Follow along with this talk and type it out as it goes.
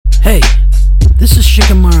This is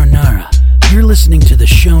Shikamaru Nara. You're listening to the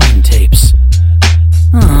Shonen Tapes.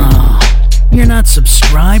 Oh, you're not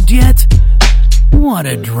subscribed yet? What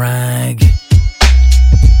a drag.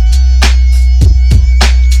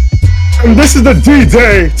 And this is the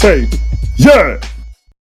D-Day tape. Yeah.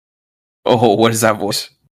 Oh, what is that voice?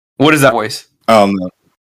 What is that voice? I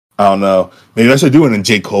don't know. Maybe I should do it in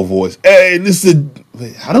J. Cole voice. Hey, this is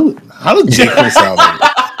wait, how does J. Cole sound like?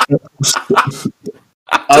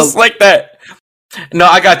 Just like that. No,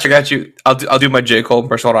 I got you. I'll do my J. Cole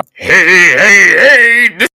impression. Hold on. Hey,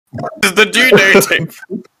 this is the D-Day tape.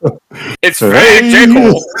 It's Fat J.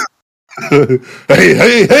 Cole.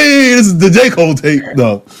 hey, this is the J. Cole tape.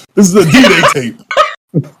 No, this is the D-Day tape.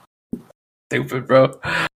 Stupid, bro.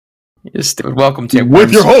 You're stupid. Welcome to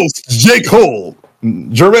With your host, J. Cole.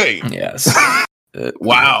 Jermaine. Yes.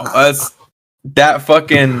 Wow. That's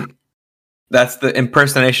the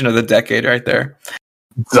impersonation of the decade right there.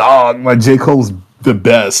 Dog, my J. Cole's the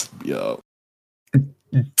best, yo.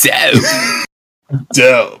 Dope.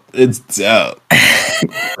 Dope. It's dope.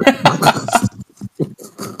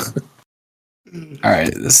 All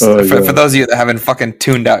right. For those of you that haven't fucking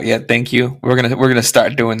tuned out yet, thank you. We're gonna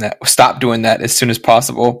start doing that. Stop doing that as soon as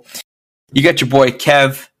possible. You got your boy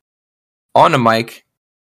Kev on the mic.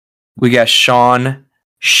 We got Sean,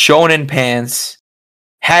 Shonen Pants,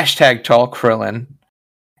 hashtag Tall Krillin.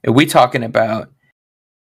 And we talking about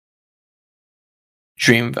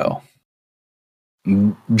Dreamville.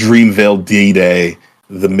 Dreamville D-Day,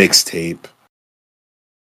 the mixtape.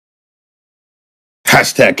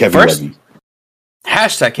 Hashtag Kevin Levy.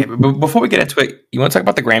 Hashtag Kevin. But before we get into it, you want to talk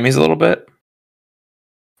about the Grammys a little bit?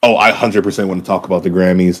 Oh, I 100% want to talk about the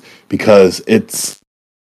Grammys because it's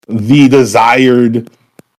the desired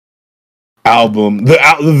album,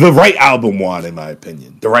 the right album won, in my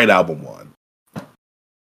opinion. The right album won.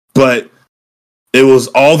 But it was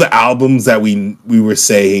all the albums that we were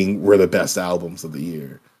saying were the best albums of the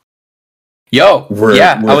year. I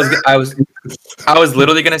was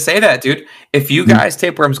literally gonna say that, dude. If you guys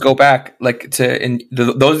tapeworms go back,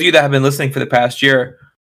 those of you that have been listening for the past year,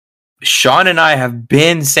 Sean and I have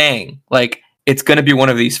been saying it's gonna be one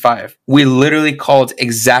of these five. We literally called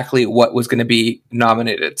exactly what was gonna be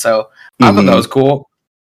nominated. So I thought that was cool.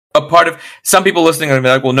 A part of some people listening are gonna be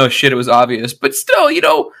like, "Well, no shit, it was obvious," but still,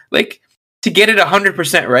 to get it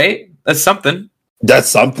 100% right, that's something. That's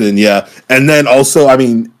something, yeah. And then also, I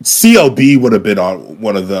mean, CLB would have been on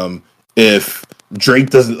one of them if Drake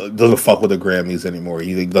doesn't fuck with the Grammys anymore.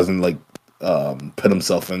 He doesn't put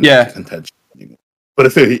himself in contention anymore. But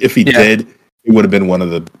if he did, it would have been one of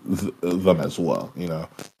them as well.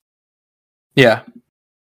 Yeah.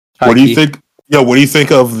 What do you think? Yeah. What do you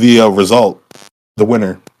think of the result? The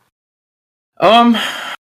winner.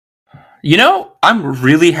 I'm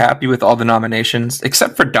really happy with all the nominations,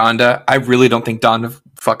 except for Donda. I really don't think Donda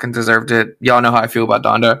fucking deserved it. Y'all know how I feel about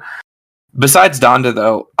Donda. Besides Donda,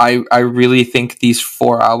 though, I really think these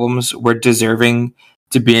four albums were deserving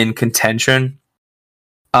to be in contention.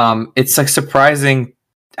 It's surprising.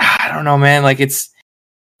 I don't know, man.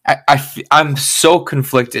 I'm so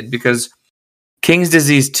conflicted because King's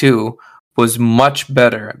Disease 2 was much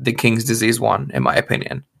better than King's Disease 1, in my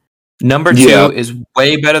opinion. Number 2 is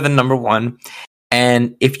way better than number 1.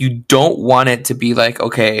 And if you don't want it to be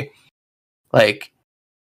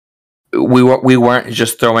we weren't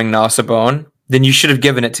just throwing Nas a bone, then you should have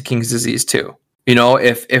given it to King's Disease 2.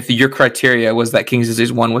 If your criteria was that King's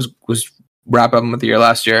Disease 1 was rap album of the year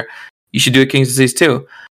last year, you should do a King's Disease 2.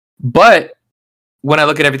 But when I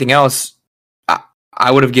look at everything else, I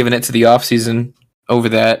would have given it to the off season over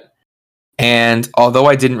that. And although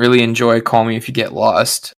I didn't really enjoy Call Me If You Get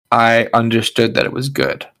Lost, I understood that it was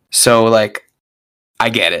good. So I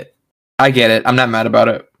get it. I'm not mad about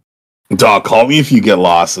it. Dog, Call Me If You Get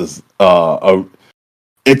Lost is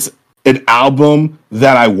it's an album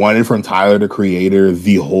that I wanted from Tyler the Creator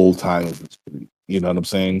the whole time. You know what I'm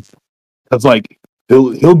saying? It's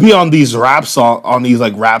he'll be on these rap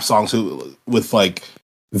songs with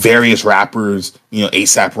various rappers,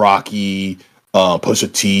 ASAP Rocky,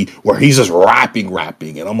 Pusha T, where he's just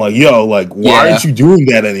rapping, and I'm like, yo, why aren't you doing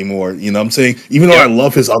that anymore? You know what I'm saying? Even though I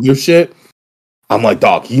love his other shit, I'm like,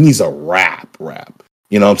 dog, he needs a rap.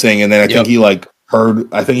 You know what I'm saying? And then I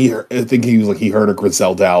think he heard a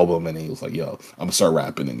Griselda album and he was like, yo, I'm gonna start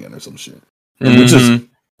rapping again or some shit. Which is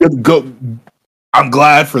good. I'm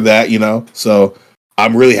glad for that, So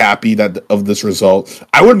I'm really happy of this result.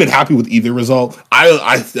 I would have been happy with either result.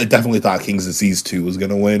 I definitely thought King's Disease 2 was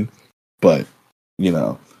gonna win, but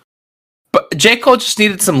But J. Cole just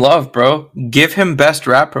needed some love, bro. Give him best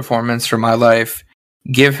rap performance for my life.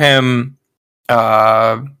 Give him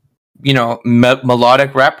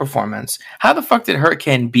melodic rap performance. How the fuck did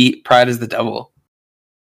Hurricane beat Pride is the Devil?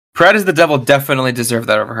 Pride is the Devil definitely deserved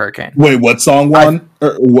that over Hurricane. Wait, what song won?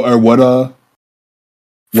 Or what?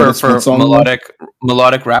 For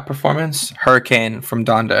melodic rap performance, Hurricane from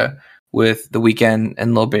Donda with The Weeknd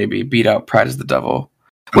and Lil Baby beat out Pride is the Devil,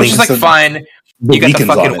 which is like fine. You got the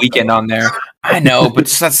fucking Weeknd on there. I know, but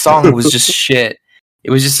that song was just shit.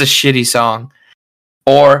 It was just a shitty song.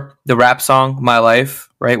 Or the rap song My Life,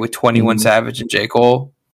 right, with 21 Savage and J.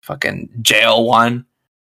 Cole, fucking Jail 1.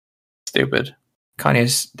 Stupid.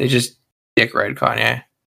 They just dick ride Kanye.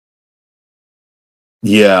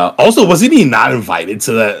 Yeah. Also, wasn't he not invited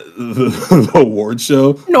to the award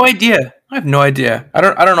show? No idea. I have no idea. I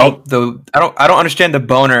don't know. I don't understand the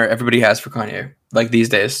boner everybody has for Kanye. Like these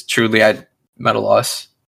days, truly, I'm at a loss.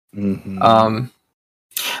 Mm-hmm.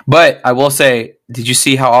 But I will say, did you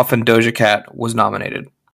see how often Doja Cat was nominated?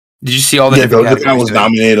 Did you see all the different Doja Cat was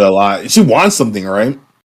nominated a lot. She won something, right?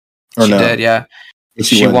 Or she did, yeah.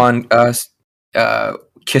 She won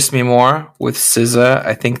Kiss Me More with SZA.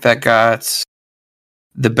 I think that got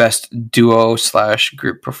the best duo /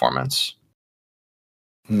 group performance.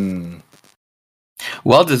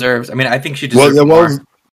 Well deserved. I mean, I think she deserves more.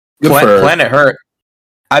 Planet Hurt.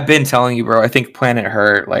 I've been telling you, bro. I think Planet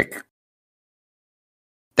Hurt, like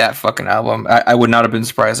that fucking album. I would not have been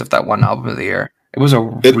surprised if that won Album of the Year. It was a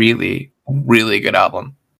really, really good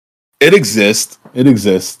album. It exists.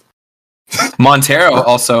 Montero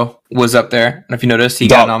also was up there, and if you noticed, he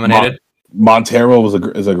got nominated. Montero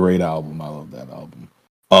is a great album. I love that album.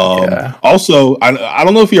 Also, I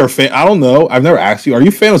don't know if you're a fan. I don't know. I've never asked you. Are you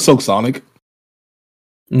a fan of Silk Sonic?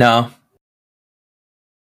 No.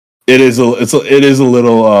 It is a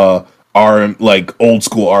little like old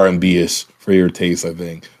school R&B-ish for your taste, I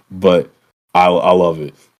think. But I love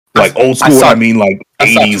it. Like old school, I mean like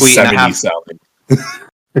 80s, 70s sounding.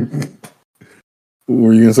 What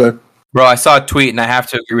were you gonna say? Bro, I saw a tweet and I have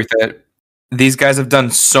to agree with it. These guys have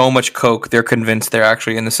done so much coke, they're convinced they're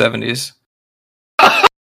actually in the 70s.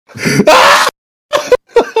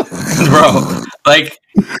 Bro, like,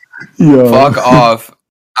 fuck off.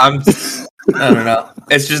 I don't know.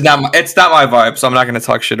 It's just not my vibe, so I'm not going to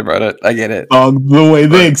talk shit about it. I get it. The way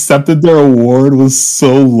they accepted their award was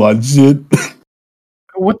so legit.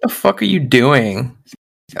 What the fuck are you doing?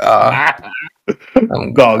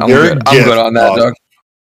 I'm good on that, dog.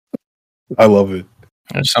 I love it.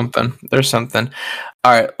 There's something.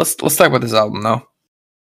 All right, let's talk about this album, though.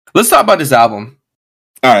 Let's talk about this album.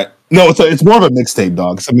 All right. No, it's more of a mixtape,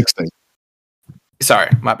 dog. It's a mixtape.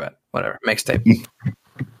 Sorry, my bad. Whatever. Mixtape.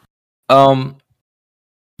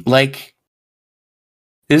 Like,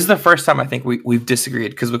 this is the first time I think we've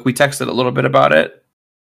disagreed because we texted a little bit about it.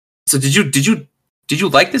 So did you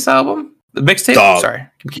like this album? The mixtape? Sorry,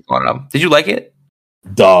 keep going on. Did you like it?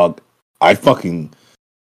 Dog, I fucking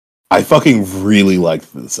really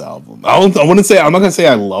liked this album. I'm not gonna say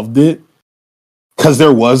I loved it because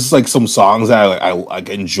there was like some songs that I like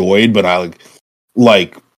enjoyed, but I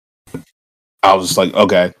was like,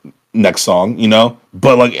 okay, next song, you know.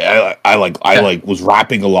 But like I was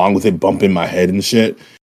rapping along with it, bumping my head and shit.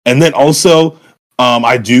 And then also,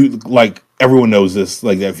 I do like everyone knows this.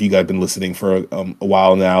 Like if you guys have been listening for a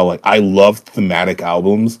while now, like I love thematic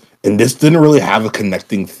albums, and this didn't really have a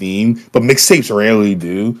connecting theme, but mixtapes rarely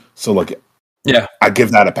do. So like, yeah, I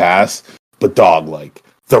give that a pass. But dog, like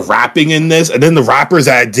the rapping in this, and then the rappers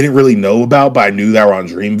that I didn't really know about, but I knew that were on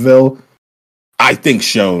Dreamville, I think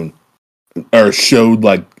showed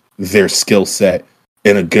like their skill set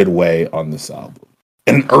in a good way on this album.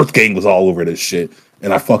 And Earth Gang was all over this shit,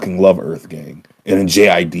 and I fucking love Earth Gang. And then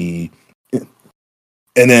JID,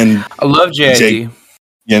 and then I love JID.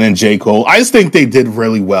 And then J. Cole. I just think they did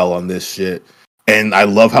really well on this shit. And I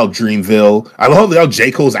love how Dreamville, I love how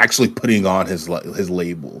J. Cole's actually putting on his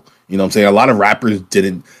label. You know what I'm saying? A lot of rappers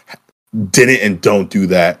didn't and don't do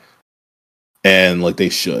that. And like they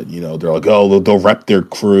should, you know, they're like, oh, they'll rep their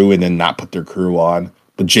crew and then not put their crew on.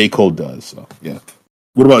 But J. Cole does, so yeah.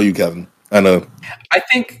 What about you, Kevin? I know. I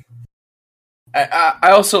think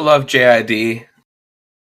I also love JID.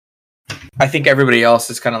 I think everybody else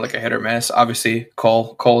is kind of like a hit or miss. Obviously,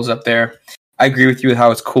 Cole's up there. I agree with you with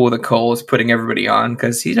how it's cool that Cole is putting everybody on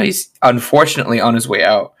because he's unfortunately on his way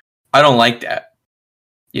out. I don't like that.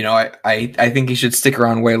 You know, I think he should stick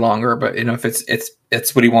around way longer. But you know, if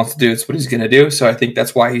it's what he wants to do, it's what he's going to do. So I think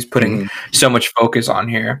that's why he's putting so much focus on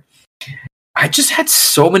here. I just had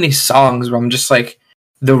so many songs where I'm just like,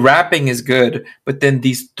 the rapping is good, but then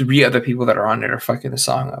these 3 other people that are on it are fucking the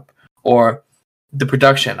song up. Or the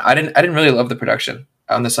production. I didn't really love the production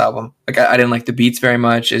on this album. Like I didn't like the beats very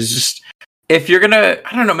much. It's if you're gonna,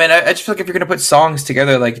 I don't know, man. I just feel like if you're gonna put songs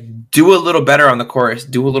together, like do a little better on the chorus,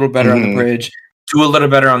 do a little better on the bridge, do a little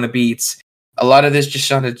better on the beats. A lot of this just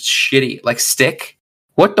sounded shitty. Like Stick.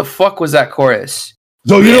 What the fuck was that chorus?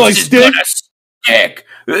 So you know, like Stick. Sticks.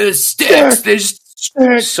 They're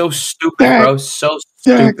just so stupid, bro. So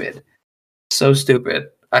stupid. So stupid.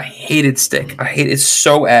 I hated Stick. I hate it. It's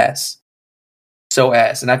so ass. So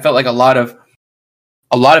ass. And I felt like a lot of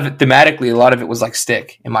it thematically, a lot of it was like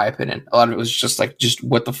Stick, in my opinion. A lot of it was just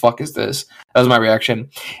what the fuck is this? That was my reaction.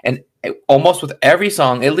 And almost with every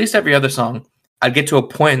song, at least every other song, I'd get to a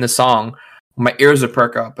point in the song where my ears would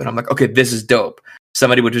perk up and I'm like, okay, this is dope.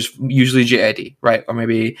 Somebody would just, usually JID, right? Or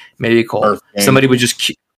maybe Cole. Somebody would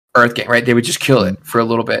just Earth Gang, right? They would just kill it for a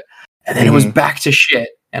little bit. And then it was back to shit.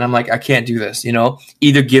 And I'm like, I can't do this, you know?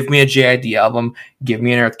 Either give me a JID album, give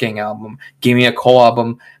me an Earth Gang album, give me a Cole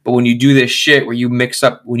album. But when you do this shit where you mix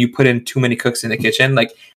up, when you put in too many cooks in the kitchen,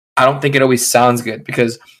 like, I don't think it always sounds good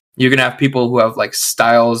because you're going to have people who have like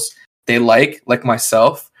styles they like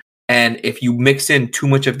myself. And if you mix in too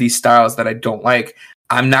much of these styles that I don't like,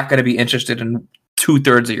 I'm not going to be interested in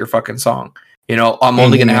 2/3 of your fucking song. You know, I'm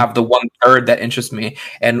only going to have the 1/3 that interests me.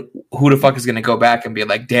 And who the fuck is going to go back and be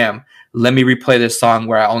like, damn, let me replay this song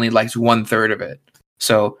where I only liked 1/3 of it.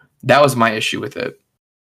 So that was my issue with it.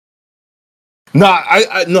 No,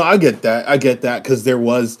 I get that. I get that because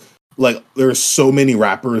there's so many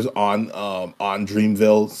rappers on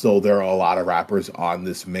Dreamville, so there are a lot of rappers on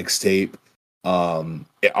this mixtape.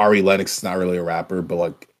 Ari Lennox is not really a rapper, but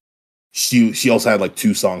like she also had like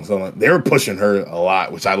 2 songs on it. They were pushing her a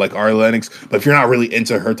lot, which I like Ari Lennox. But if you're not really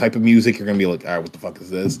into her type of music, you're gonna be like, all right, what the fuck is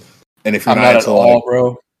this? And if you're not into all,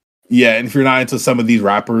 bro. Yeah, and if you're not into some of these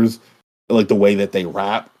rappers, like the way that they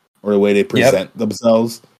rap or the way they present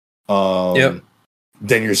themselves, then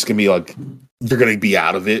you're just gonna be like, you're gonna be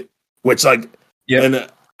out of it. Which and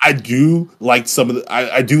I do like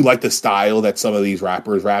I do like the style that some of these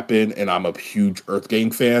rappers rap in, and I'm a huge Earth Gang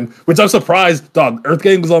fan. Which I'm surprised, dog. Earth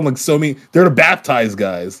Gang was on like so many. They're the Baptized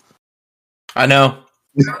guys. I know.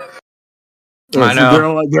 I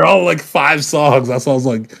know. They're all like 5 songs. That's why I was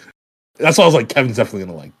like, Kevin's definitely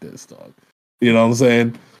gonna like this, dog. You know what I'm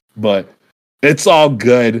saying? But it's all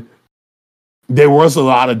good. There was a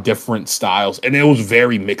lot of different styles, and it was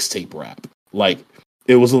very mixtape rap. Like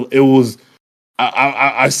it was.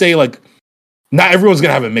 I say like, not everyone's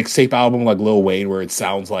gonna have a mixtape album like Lil Wayne where it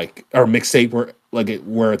sounds like, or mixtape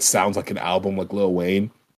where it sounds like an album like Lil Wayne.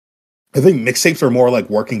 I think mixtapes are more like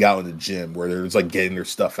working out in the gym where they're just like getting their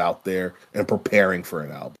stuff out there and preparing for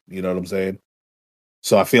an album. You know what I'm saying?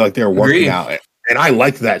 So I feel like they're working out, and I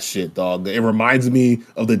like that shit, dog. It reminds me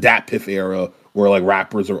of the Dat Piff era where like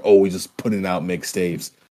rappers are always just putting out mixtapes.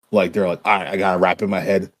 Like they're like, all right, I got a rap in my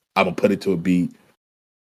head. I'm gonna put it to a beat.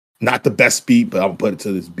 Not the best beat, but I'm gonna put it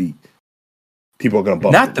to this beat. People are gonna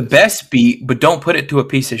bump. Not the best beat, but don't put it to a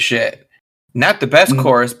piece of shit. Not the best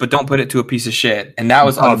chorus, but don't put it to a piece of shit. And that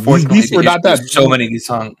was unfortunately these were not that so many of these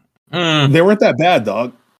songs. They weren't that bad,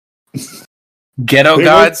 dog. Ghetto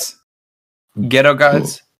Gods.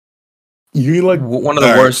 You like one of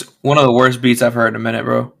the worst beats I've heard in a minute,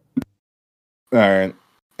 bro. All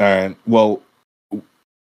right. Well,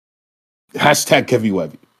 hashtag Kevy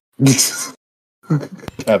Webby.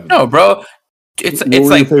 Kevin. No, bro. It's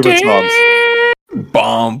like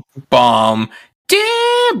bomb, bomb.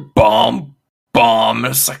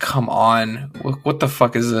 It's like, come on. What the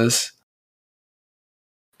fuck is this?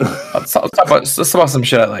 Let's talk about some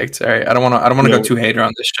shit I liked. All right, I don't want to go too hater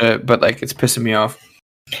on this shit, but like it's pissing me off.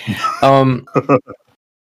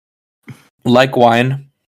 Like Wine,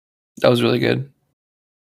 that was really good.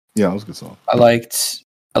 Yeah, that was a good song. I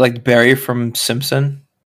liked Barry from Simpson.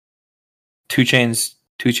 2 Chainz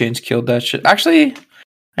killed that shit. Actually, I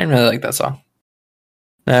didn't really like that song.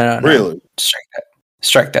 No. Really?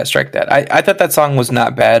 Strike that. I thought that song was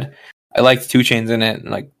not bad. I liked 2 Chainz in it, and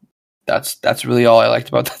like that's really all I liked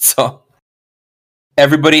about that song.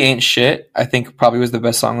 Everybody Ain't Shit, I think probably was the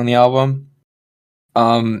best song on the album.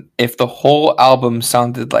 If the whole album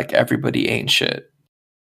sounded like Everybody Ain't Shit,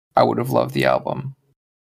 I would have loved the album.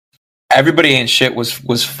 Everybody Ain't Shit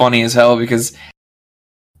was funny as hell because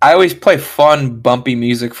I always play fun, bumpy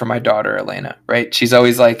music for my daughter, Elena, right? She's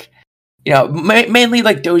always like, you know, mainly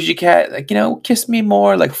like Doja Cat, like, you know, Kiss Me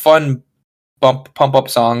More, like fun pump up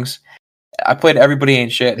songs. I played Everybody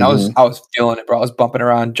Ain't Shit, and I was feeling it, bro. I was bumping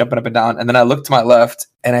around, jumping up and down, and then I look to my left,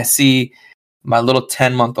 and I see my little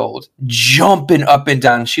 10-month-old jumping up and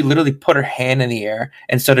down. She literally put her hand in the air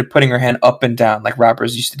and started putting her hand up and down like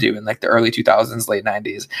rappers used to do in like the early 2000s, late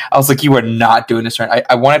 90s. I was like, you are not doing this right.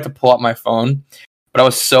 I wanted to pull out my phone, but I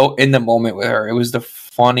was so in the moment with her. It was the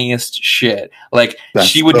funniest shit. Like That's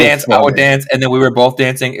she would so dance, I would funny. dance, and then we were both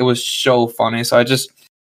dancing. It was so funny. So I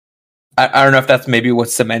don't know if that's maybe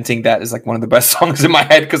what's cementing that is like one of the best songs in my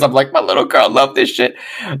head because I'm like, my little girl loved this shit.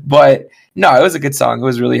 But no, it was a good song. It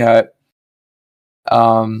was really hot.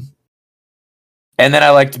 And then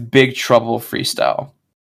I liked Big Trouble Freestyle.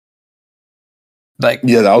 Like,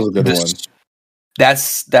 Yeah, that was a good one.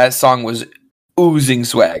 That song was oozing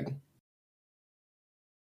swag.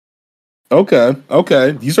 Okay.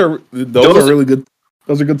 Those are really good.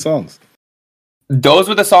 Those are good songs. Those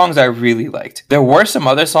were the songs I really liked. There were some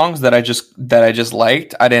other songs that I just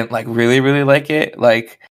liked. I didn't like really like it.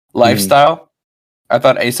 Like Lifestyle. I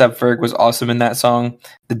thought A$AP Ferg was awesome in that song.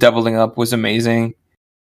 The Doubling Up was amazing.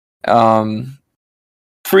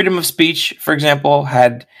 Freedom of Speech, for example,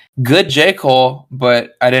 had good J. Cole,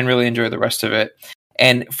 but I didn't really enjoy the rest of it.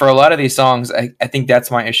 And for a lot of these songs, I think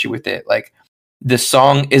that's my issue with it. Like, the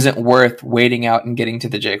song isn't worth waiting out and getting to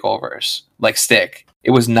the J. Cole verse. Like Stick.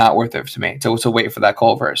 It was not worth it to me to wait for that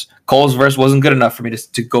Cole verse. Cole's verse wasn't good enough for me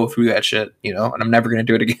to go through that shit, you know, and I'm never going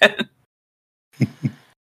to do it again.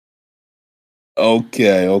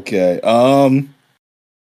 Okay.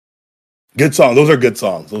 Good song. Those are good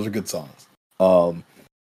songs.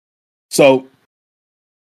 So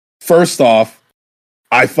first off,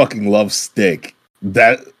 I fucking love Stick.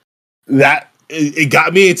 That it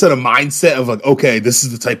got me into the mindset of like, okay, this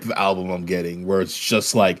is the type of album I'm getting, where it's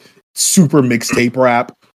just like super mixtape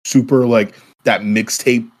rap, super like that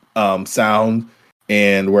mixtape sound,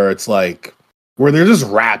 and where it's like where they're just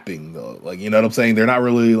rapping though, like, you know what I'm saying? They're not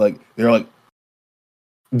really like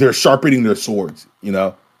they're sharpening their swords, you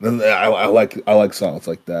know. I like songs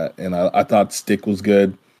like that, and I thought Stick was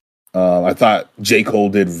good. I thought J. Cole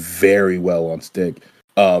did very well on Stick.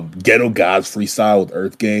 Ghetto Gods freestyle with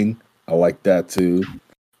Earth Gang, I like that too.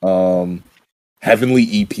 Heavenly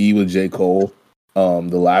EP with J. Cole,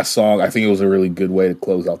 the last song, I think it was a really good way to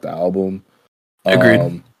close out the album.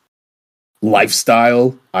 Agreed.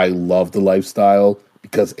 Lifestyle, I love the Lifestyle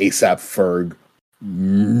because A$AP Ferg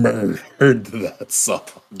murdered that song.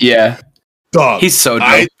 Yeah. Dog, He's so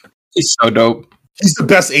dope. He's so dope. He's the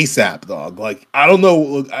best A$AP, dog. Like, I don't know.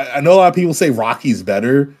 Look, I know a lot of people say Rocky's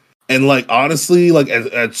better. And, like, honestly, like,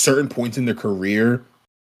 at certain points in their career,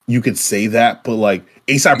 you could say that. But, like,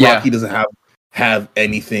 A$AP Rocky doesn't have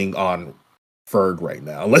anything on Ferg right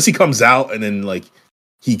now. Unless he comes out and then, like,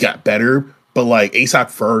 he got better. But, like, A$AP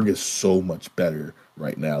Ferg is so much better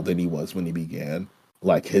right now than he was when he began.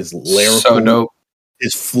 Like, his lyrical, so dope.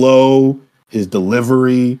 His flow, his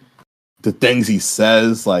delivery, the things he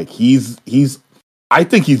says. Like, he's I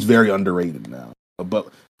think he's very underrated now. But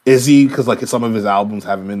is he? Because like some of his albums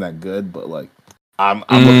haven't been that good. But like I'm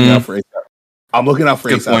looking out for A$AP. I'm looking out for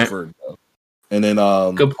A$AP Ferg. And then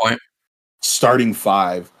good point. Starting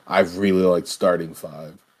Five. I really like Starting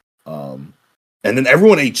Five. And then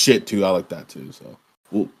Everyone Ate Shit too. I like that too. So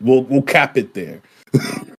we'll cap it there.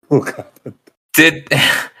 We'll cap it.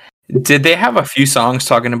 Did they have a few songs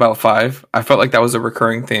talking about Five? I felt like that was a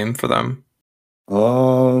recurring theme for them.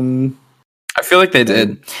 I feel like they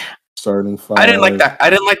did. Starting Five. I didn't like that. I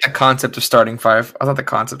didn't like the concept of Starting Five. I thought the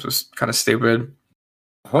concept was kind of stupid.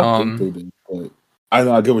 I don't think they did, but I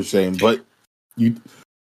know I get what you're saying. But you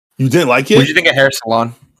didn't like it? What did you think of Hair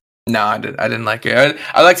Salon? No, I didn't like it.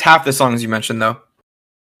 I liked half the songs you mentioned though.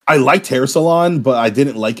 I liked Hair Salon, but I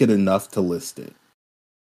didn't like it enough to list it.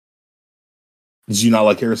 Did you not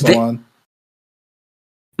like Hair Salon?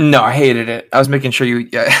 No, I hated it. I was making sure you.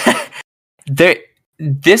 Yeah.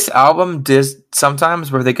 This album does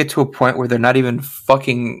sometimes where they get to a point where they're not even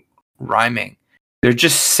fucking rhyming. They're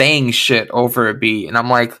just saying shit over a beat. And I'm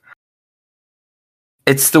like,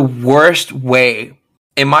 it's the worst way.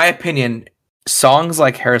 In my opinion, songs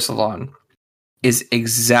like Hair Salon is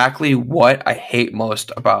exactly what I hate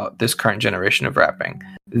most about this current generation of rapping.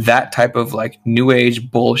 That type of like new age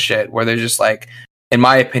bullshit where they're just like, in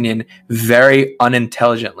my opinion, very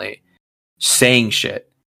unintelligently saying shit.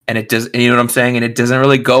 And it does, you know what I'm saying? And it doesn't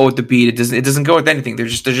really go with the beat. It doesn't go with anything. They're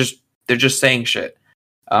just saying shit.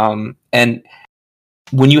 And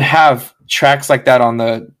when you have tracks like that on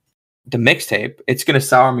the mixtape, it's gonna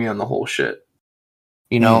sour me on the whole shit.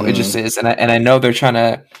 You know, it just is. And I know they're trying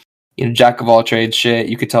to, you know, jack of all trades shit.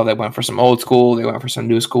 You could tell they went for some old school, they went for some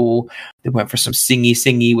new school, they went for some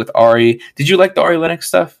singy with Ari. Did you like the Ari Lennox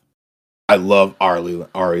stuff? I love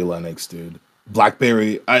Ari Lennox, dude.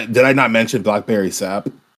 Blackberry. Did I not mention Blackberry Sap?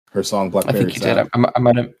 Her song Blackberry Sap. I think you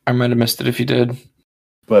did. I might have missed it if you did.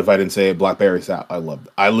 But if I didn't say it, Blackberry Sap, I loved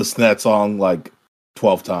it. I listened to that song like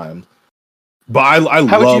 12 times. But I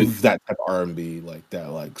love that type of R&B, like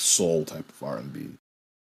that like soul type of R&B.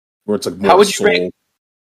 Where it's like more soul.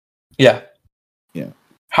 Yeah.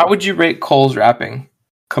 How would you rate Cole's rapping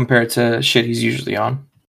compared to shit he's usually on?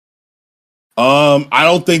 I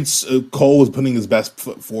don't think Cole was putting his best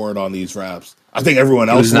foot forward on these raps. I think everyone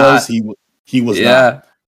He else was not. He was not,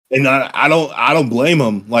 and I don't blame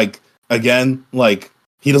him. Like again, like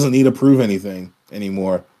he doesn't need to prove anything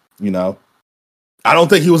anymore. You know, I don't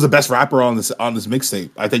think he was the best rapper on this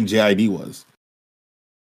mixtape. I think JID was.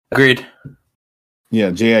 Agreed.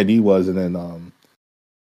 Yeah, JID was, and then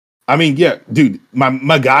I mean, yeah, dude,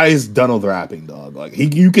 my guy is done with rapping, dog. Like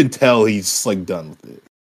you can tell he's like done with it.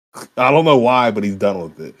 I don't know why, but he's done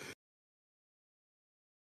with it.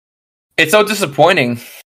 It's so disappointing.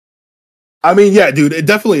 I mean, yeah, dude, it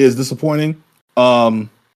definitely is disappointing.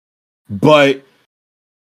 But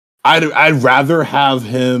I'd rather have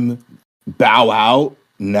him bow out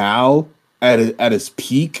now at his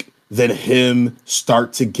peak than him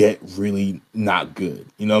start to get really not good.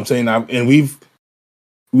 You know what I'm saying? And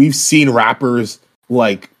we've seen rappers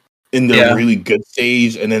like in their really good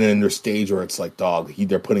stage, and then in their stage where it's like, dog,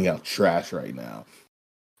 they're putting out trash right now.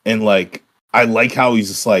 And like, I like how he's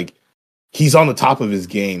just like, he's on the top of his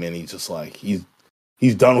game, and he's just like, he's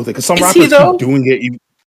done with it. Because some rappers keep doing it.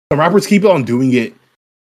 Some rappers keep on doing it,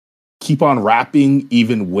 keep on rapping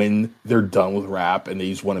even when they're done with rap, and they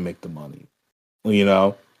just want to make the money. You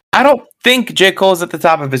know? I don't think J. Cole's at the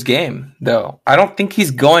top of his game, though. I don't think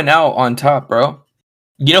he's going out on top, bro.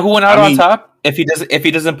 You know who went out on top? If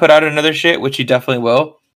he doesn't put out another shit, which he definitely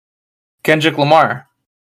will, Kendrick Lamar.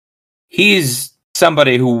 He's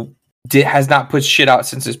somebody who has not put shit out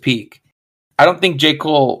since his peak. I don't think J.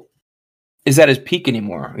 Cole is at his peak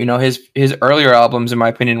anymore. You know, his earlier albums, in my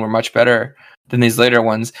opinion, were much better than these later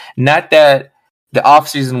ones. Not that the off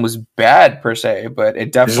season was bad per se, but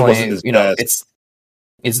it definitely, you know,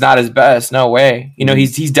 it's not his best. No way. You know,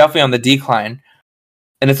 he's definitely on the decline.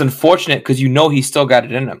 And it's unfortunate because you know he still got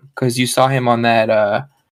it in him, because you saw him on that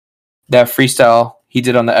freestyle he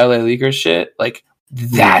did on the LA Leakers shit. Like,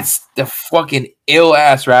 that's the fucking ill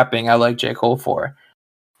ass rapping I like J. Cole for.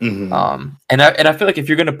 Mm-hmm. And I feel like if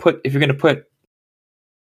you're gonna put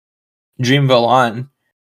Dreamville on,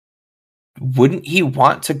 wouldn't he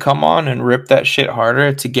want to come on and rip that shit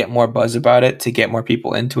harder to get more buzz about it, to get more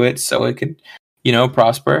people into it, so it could, you know,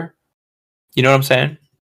 prosper? You know what I'm saying?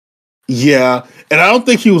 Yeah, and I don't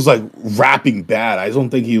think he was like rapping bad. I don't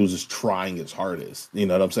think he was just trying his hardest. You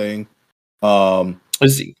know what I'm saying?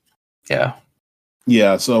 Is he? Yeah.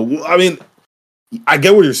 Yeah. So I mean, I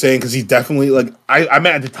get what you're saying, because he's definitely like I'm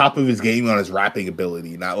at the top of his game on his rapping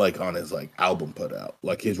ability, not like on his like album put out.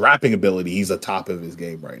 Like his rapping ability, he's the top of his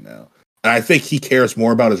game right now, and I think he cares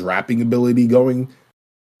more about his rapping ability going,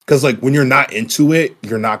 because like when you're not into it,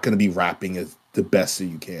 you're not going to be rapping as the best that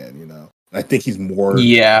you can. You know, I think he's more.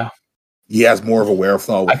 Yeah. He has more of a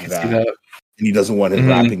wherewithal with that, and he doesn't want his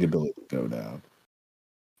rapping ability to go down.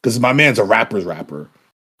 Because my man's a rapper's rapper.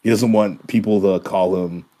 He doesn't want people to call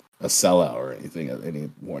him a sellout or anything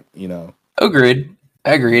anymore. You know. Agreed.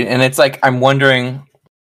 And it's like, I'm wondering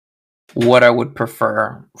what I would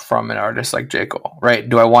prefer from an artist like J. Cole. Right?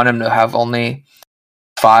 Do I want him to have only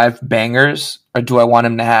 5 bangers, or do I want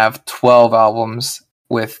him to have 12 albums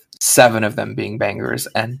with 7 of them being bangers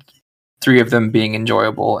and 3 of them being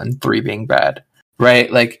enjoyable and 3 being bad,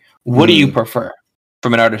 right? Like, what do you prefer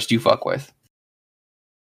from an artist you fuck with?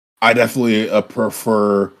 I definitely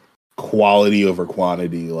prefer quality over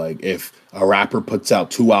quantity. Like, if a rapper puts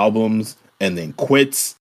out 2 albums and then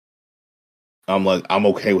quits, I'm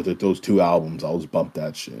okay with it. Those 2 albums, I'll just bump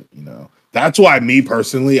that shit, you know? That's why, me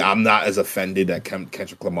personally, I'm not as offended that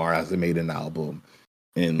Kendrick Lamar hasn't made an album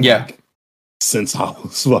in since I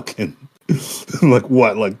was fucking like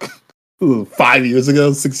what, like 5 years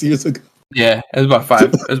ago, 6 years ago. Yeah, it was about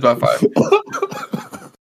 5.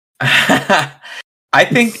 I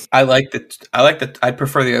think I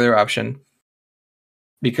prefer the other option,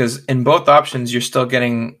 because in both options you're still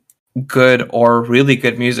getting good or really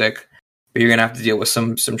good music, but you're gonna have to deal with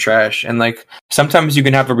some trash, and like sometimes you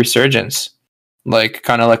can have a resurgence, like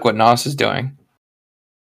kind of like what Nas is doing.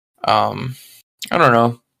 I don't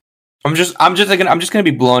know. I'm just gonna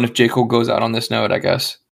be blown if J. Cole goes out on this note, I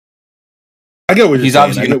guess. I get what you're saying. He's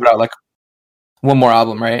obviously going to put out like one more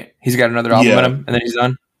album, right? He's got another album in him, and then he's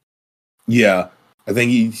done. Yeah, I think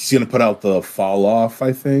he's going to put out the Fall Off,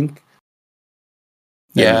 I think.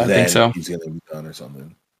 Yeah, I think so. He's going to be done or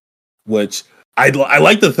something. Which I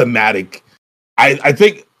like the thematic. I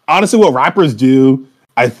think honestly, what rappers do,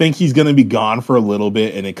 I think he's going to be gone for a little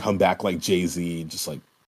bit and then come back like Jay-Z, just like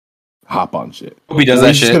hop on shit. Hope he does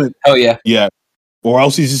that shit. Hell yeah, yeah. Or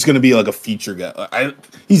else he's just going to be like a feature guy.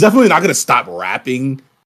 He's definitely not going to stop rapping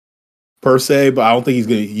per se, but I don't think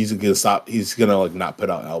he's going to stop. He's going to like not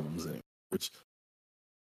put out albums anymore, which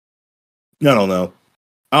I don't know.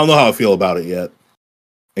 I don't know how I feel about it yet.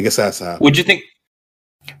 I guess that's happening.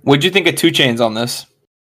 What'd you think of 2 Chainz on this?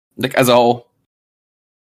 Like as a whole?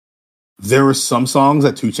 There were some songs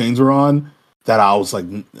that 2 Chainz were on that I was like,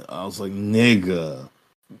 nigga,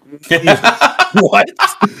 what?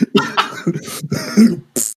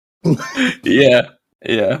 Yeah.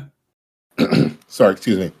 Sorry,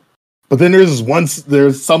 excuse me. But then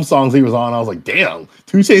there's some songs he was on. I was like, damn,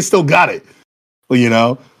 2 Chainz still got it. Well, you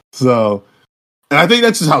know, so, and I think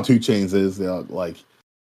that's just how 2 Chainz is. Like,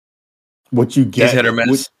 what you get, He's hit or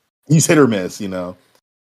miss. He's hit or miss. You know,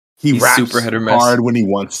 he's raps super hit or miss. hard when he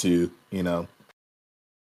wants to. You know,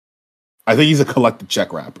 I think he's a collect the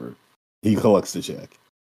check rapper. He collects the check.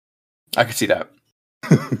 I could see that.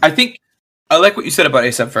 I think I like what you said about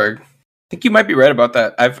A$AP Ferg. I think you might be right about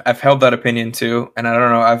that. I've held that opinion too, and I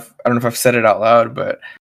don't know if I've said it out loud, but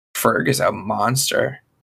Ferg is a monster.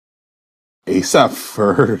 A$AP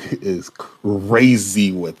Ferg is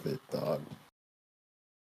crazy with it, dog.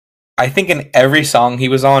 I think in every song he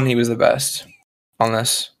was on, he was the best on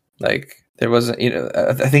this. Like there wasn't,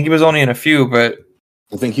 I think he was only in a few, but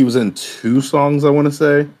I think he was in 2 songs. I want to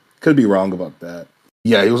say, could be wrong about that.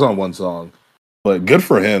 Yeah, he was on 1 song, but good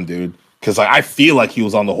for him, dude. Because like, I feel like he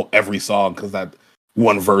was on the whole every song because that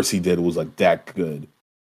one verse he did was like that good.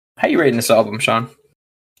 How you rating this album, Sean?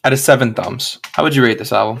 Out of 7 thumbs, how would you rate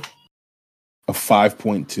this album? A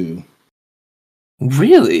 5.2.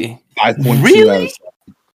 Really? 5.2 Really? out of 7.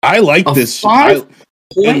 I like this.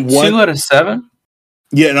 5.2 out of 7?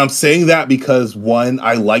 Yeah, and I'm saying that because one,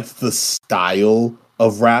 I liked the style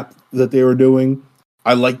of rap that they were doing.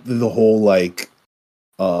 I liked the whole like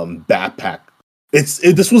backpack.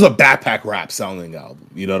 This was a backpack rap sounding album.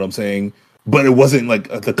 You know what I'm saying? But it wasn't like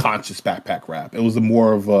the conscious backpack rap. It was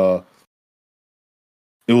more of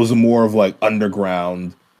like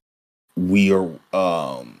underground. We are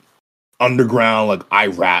underground, like I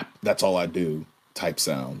rap. That's all I do type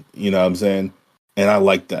sound. You know what I'm saying? And I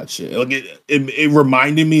like that shit. Like it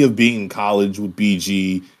reminded me of being in college with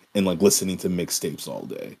BG and like listening to mixtapes all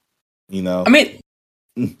day. You know? I mean,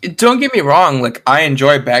 don't get me wrong. Like I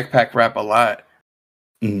enjoy backpack rap a lot.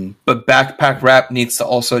 Mm-hmm. But backpack rap needs to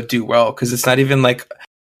also do well because it's not even like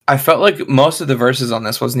I felt like most of the verses on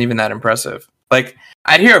this wasn't even that impressive. Like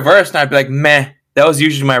I'd hear a verse and I'd be like, meh. That was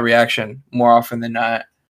usually my reaction more often than not.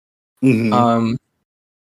 Mm-hmm.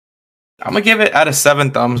 I'm gonna give it out of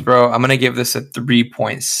 7 thumbs, bro. I'm gonna give this a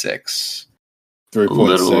 3.6. 3.6. A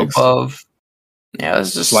little above. Yeah,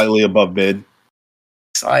 it's just slightly above mid.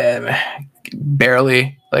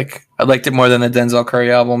 Barely. Like I liked it more than the Denzel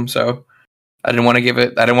Curry album, so I didn't want to give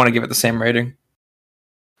it the same rating.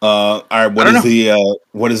 All right, what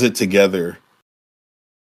is it together?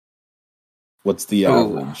 What's the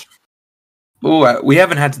average? We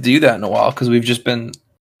haven't had to do that in a while because we've just been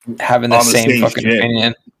having the same fucking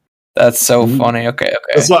opinion. That's so funny. Okay.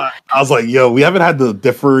 That's why I was like, yo, we haven't had the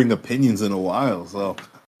differing opinions in a while, so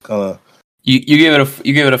you give it a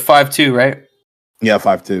 5.2, right? Yeah,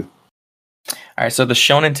 5.2. All right, so the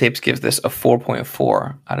Shonen Tapes gives this a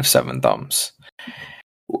 4.4 out of 7 thumbs.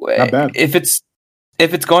 Not bad. If it's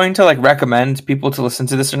going to like recommend people to listen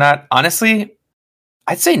to this or not, honestly,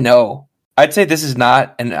 I'd say no. I'd say this is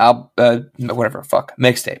not an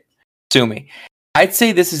mixtape. Sue me. I'd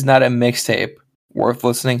say this is not a mixtape worth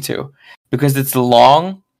listening to because it's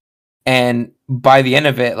long, and by the end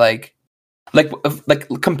of it, like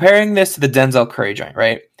comparing this to the Denzel Curry joint,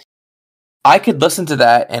 right? I could listen to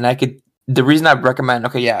that, and the reason I'd recommend,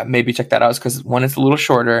 maybe check that out is because one, it's a little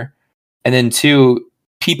shorter, and then two,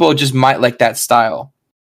 people just might like that style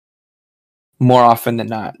more often than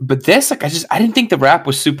not. But this, like, I didn't think the rap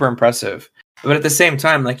was super impressive. But at the same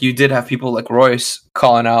time, like, you did have people like Royce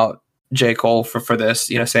calling out J. Cole for this,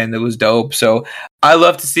 saying that it was dope. So I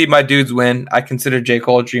love to see my dudes win. I consider J.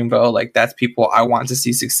 Cole, Dreamville, like, that's people I want to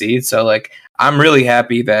see succeed. So, like, I'm really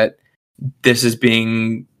happy that this is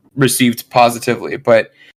being received positively.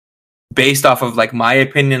 But based off of, like, my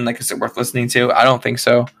opinion, like, is it worth listening to? I don't think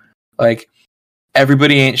so. Like,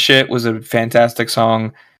 Everybody Ain't Shit was a fantastic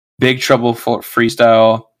song. Big Trouble for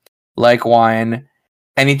Freestyle, Like Wine,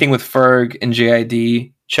 anything with Ferg and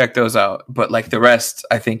JID, check those out. But like the rest,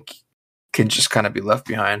 I think can just kind of be left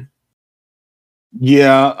behind.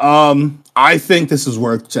 Yeah, I think this is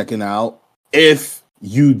worth checking out if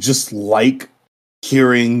you just like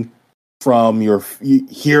hearing your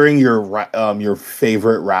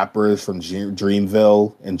favorite rappers from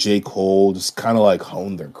Dreamville and J. Cole just kind of like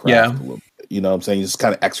hone their craft a little bit. You know what I'm saying? You just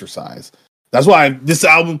kind of exercise. That's why this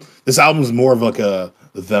album is more of like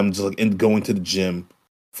them just like going to the gym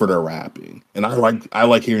for their rapping. And I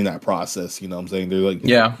like hearing that process, you know what I'm saying? They're like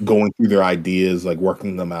going through their ideas, like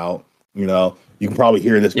working them out. You know, you can probably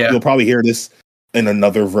hear this. Yeah. You'll probably hear this in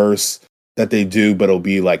another verse that they do, but it'll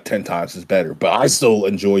be like 10 times as better. But I still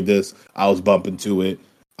enjoyed this. I was bumping to it.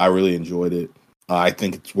 I really enjoyed it. I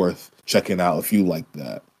think it's worth checking out if you like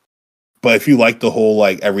that. But if you like the whole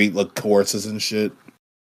like every like choruses and shit,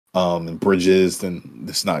 and bridges, then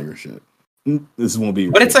it's not your shit. This won't be.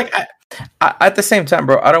 But it's like at the same time,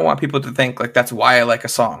 bro, I don't want people to think like that's why I like a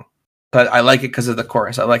song. But I like it because of the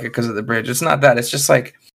chorus. I like it because of the bridge. It's not that. It's just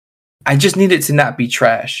like I just need it to not be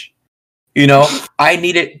trash. You know, I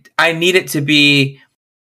need it to be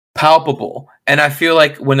palpable. And I feel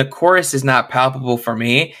like when the chorus is not palpable for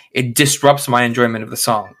me, it disrupts my enjoyment of the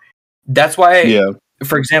song. That's why,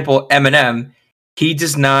 for example, Eminem, he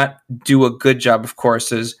does not do a good job of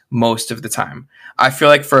choruses most of the time. I feel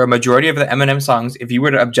like for a majority of the Eminem songs, if you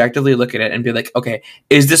were to objectively look at it and be like, okay,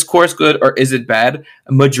 is this chorus good or is it bad?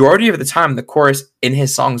 A majority of the time, the chorus in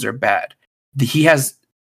his songs are bad. He has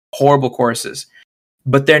horrible choruses,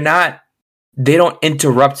 but they don't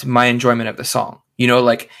interrupt my enjoyment of the song. You know,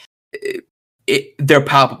 like they're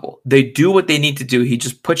palpable. They do what they need to do. He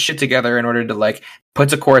just puts shit together in order to like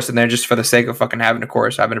puts a chorus in there just for the sake of fucking having a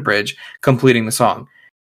chorus, having a bridge, completing the song.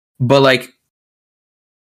 But like,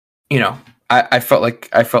 you know, I felt like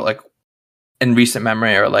in recent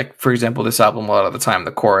memory, or like for example, this album, a lot of the time,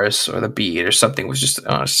 the chorus or the beat or something was just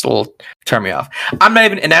a little turn me off. I'm not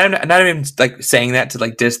even like saying that to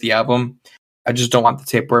like diss the album. I just don't want the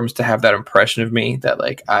tapeworms to have that impression of me that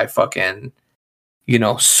like I fucking, you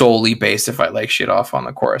know, solely base if I like shit off on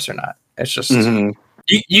the chorus or not. It's just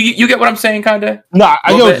you get what I'm saying, kinda. No,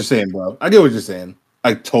 I get what you're saying, bro. I get what you're saying.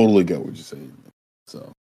 I totally get what you're saying.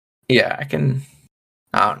 So yeah, I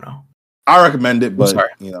don't know. I recommend it, but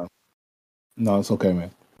you know, no, it's okay,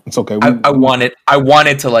 man. It's okay. I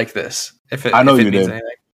wanted to like this. I know you did. Anything.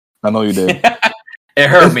 I know you did. It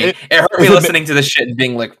hurt me. It hurt me listening to this shit and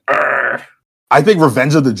being like, "Urgh." I think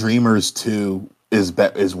Revenge of the Dreamers 2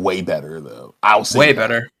 is way better though. I'll say way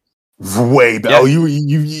better. Way better. Yeah. Oh,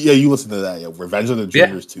 you listen to that. Yeah, Revenge of the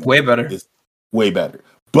Dreamers 2 way better. Is way better.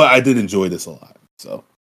 But I did enjoy this a lot. So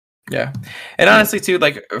yeah. And honestly too,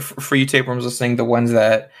 like for you tapeworms listening, the ones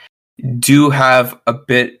that do have a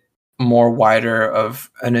bit more wider of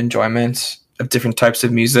an enjoyment of different types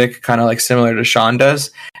of music, kind of like similar to Sean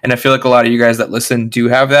does. And I feel like a lot of you guys that listen do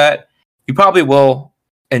have that. You probably will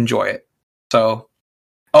enjoy it. So,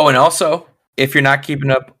 oh, and also, if you're not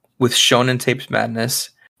keeping up with Shonen Tapes Madness,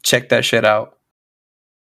 check that shit out.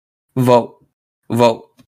 Vote.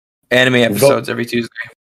 Anime episodes every Tuesday.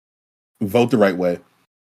 Vote the right way.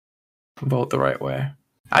 Vote the right way.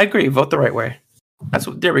 I agree. Vote the right way.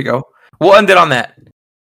 There we go. We'll end it on that.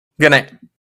 Good night.